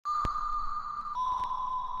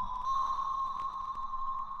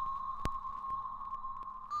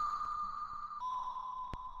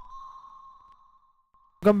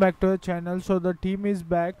Welcome back to the channel. So the team is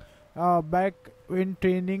back in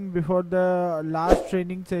training before the last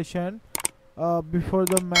training session, before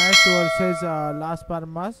the match versus Las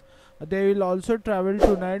Palmas. They will also travel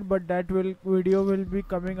tonight, but that will video will be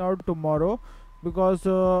coming out tomorrow because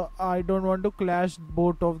I don't want to clash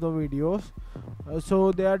both of the videos.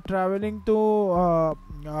 So they are traveling to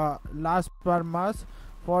Las Palmas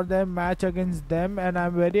for their match against them, and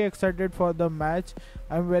I'm very excited for the match.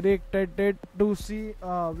 I'm very excited to see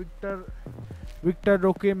Vitor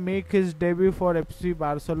Roque make his debut for FC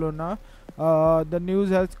Barcelona. The news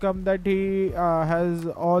has come that he has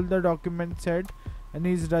all the documents set, and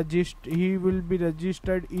he will be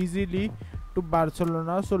registered easily to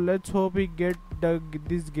Barcelona. So let's hope he get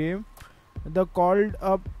this game. The called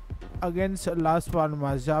up against Las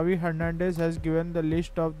Palmas. Xavi Hernandez has given the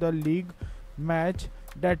list of the league match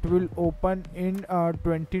that will open in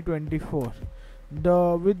 2024.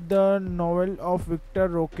 With the novel of Vitor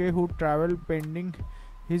Roque, who travel pending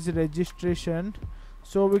his registration.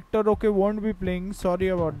 So Vitor Roque won't be playing. Sorry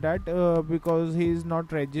about that, because he is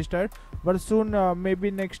not registered. But soon,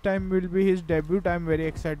 maybe next time will be his debut. I'm very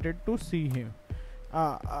excited to see him.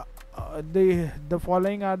 The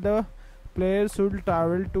following are the players who will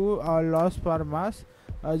travel to Las Palmas: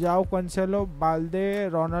 João Cancelo,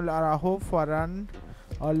 Balde, Ronald Araujo, Ferran,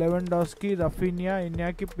 Lewandowski, Rafinha,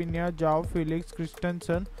 Iñaki Pina, João Félix,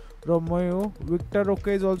 Christensen, Romeo. Vitor Roque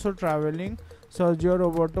is also traveling. Sergio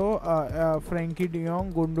Roberto, Frankie de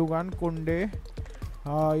Jong, Gundogan, Kunde,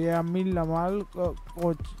 Yamal,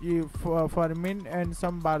 Fermin, and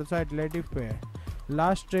some Barca Athletic player.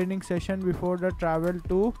 Last training session before the travel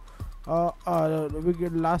to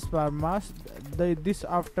Las Palmas. This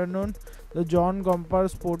afternoon, the John Gomper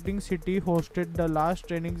Sporting City hosted the last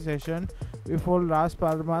training session before Las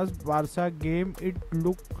Palmas Barca game. It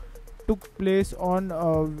took place on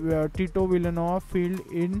Tito Vilanova field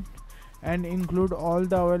and include all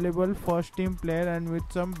the available first team player and with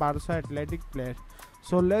some Barca Athletic player.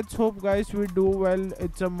 So let's hope, guys, we do well.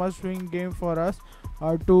 It's a must-win game for us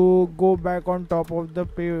to go back on top of the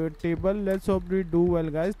table. Let's hope we do well,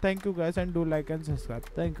 guys. Thank you, guys, and do like and subscribe.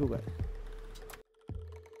 Thank you, guys.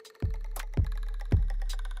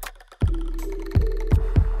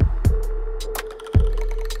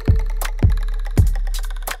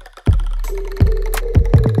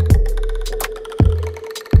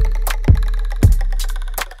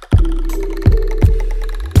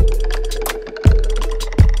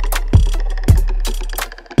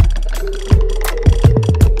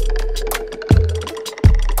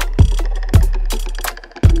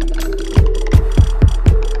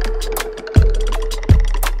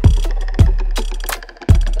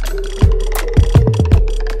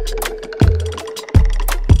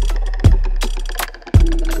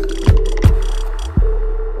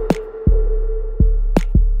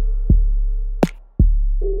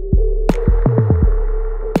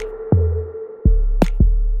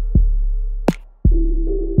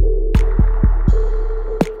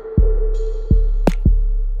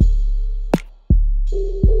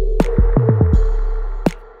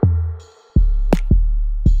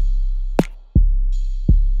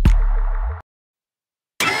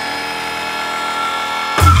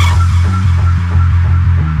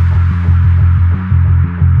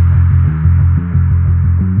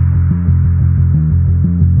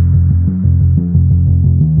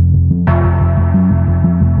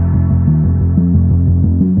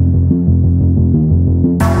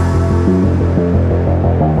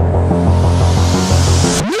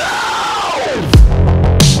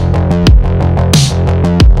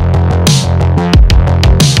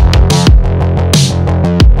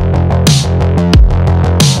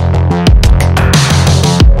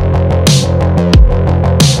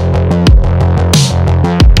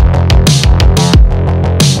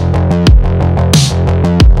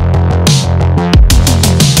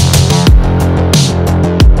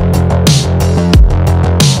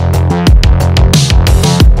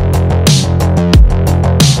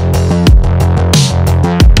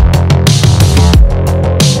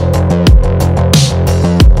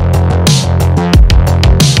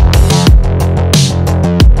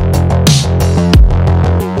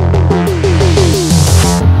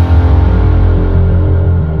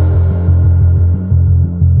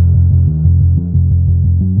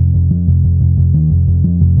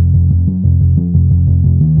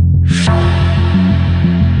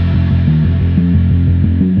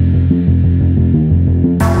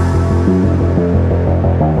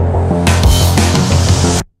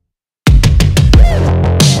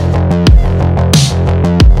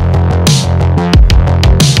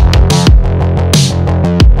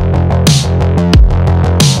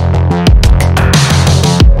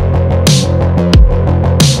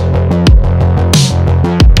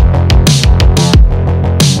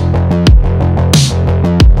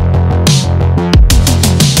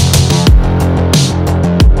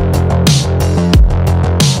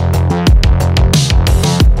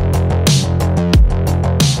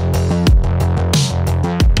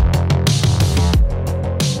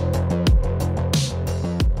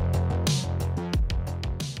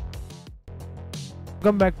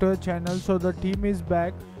 Welcome back to the channel. So the team is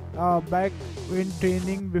back in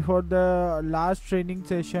training before the last training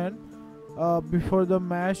session, before the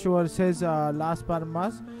match versus Las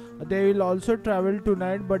Palmas. They will also travel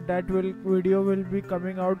tonight, but that video will be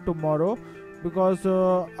coming out tomorrow because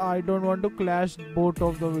I don't want to clash both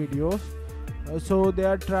of the videos. So they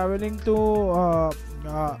are traveling to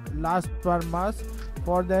Las Palmas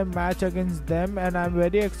for their match against them, and I'm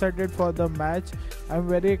very excited for the match. I'm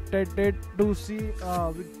very excited to see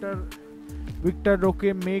Vitor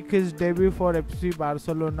Roque make his debut for FC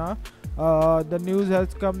Barcelona. The news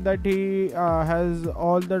has come that he has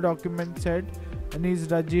all the documents set and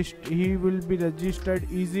he will be registered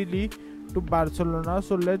easily to Barcelona.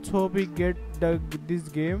 So let's hope he get this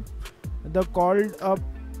game. The called up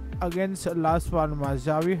against Las Palmas,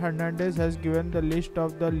 Xavi Hernandez has given the list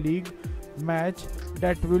of the league match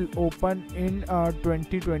that will open in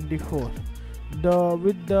 2024.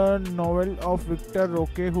 With the novel of Vitor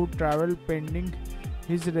Roque, who travel pending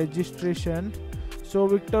his registration. So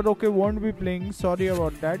Vitor Roque won't be playing, sorry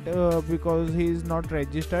about that, because he is not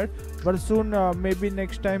registered, but soon, maybe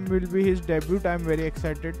next time will be his debut. I'm very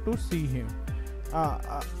excited to see him.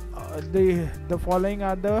 The following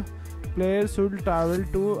are the players who will travel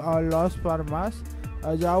to Las Palmas: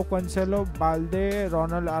 João Cancelo, Balde,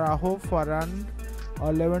 Ronald Araujo, Varane,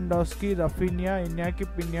 Lewandowski, Rafinha, Iñaki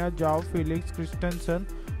Peña, João Félix, Christensen,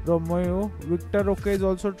 Romeo. Vitor Roque is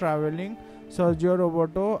also traveling. Sergio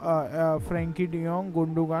Roberto, Frankie de Jong,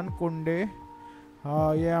 Gundogan, Koundé,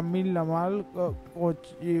 Yamal,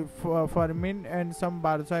 Fermin, and some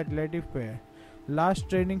Barca athletic player. Last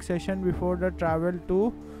training session before the travel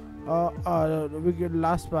to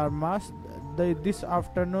Las Palmas. This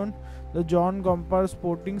afternoon, the John Gomper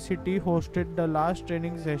Sporting City hosted the last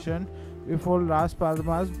training session before Las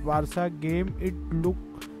Palmas Barca game. It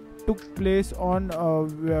took place on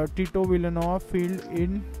Tito Vilanova field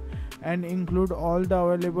and include all the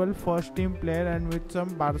available first team player and with some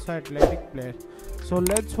Barca athletic players. So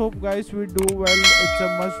let's hope, guys, we do well. It's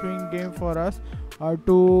a must-win game for us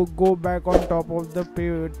to go back on top of the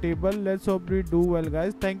table. Let's hope we do well,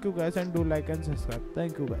 guys. Thank you, guys, and do like and subscribe.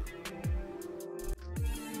 Thank you, guys.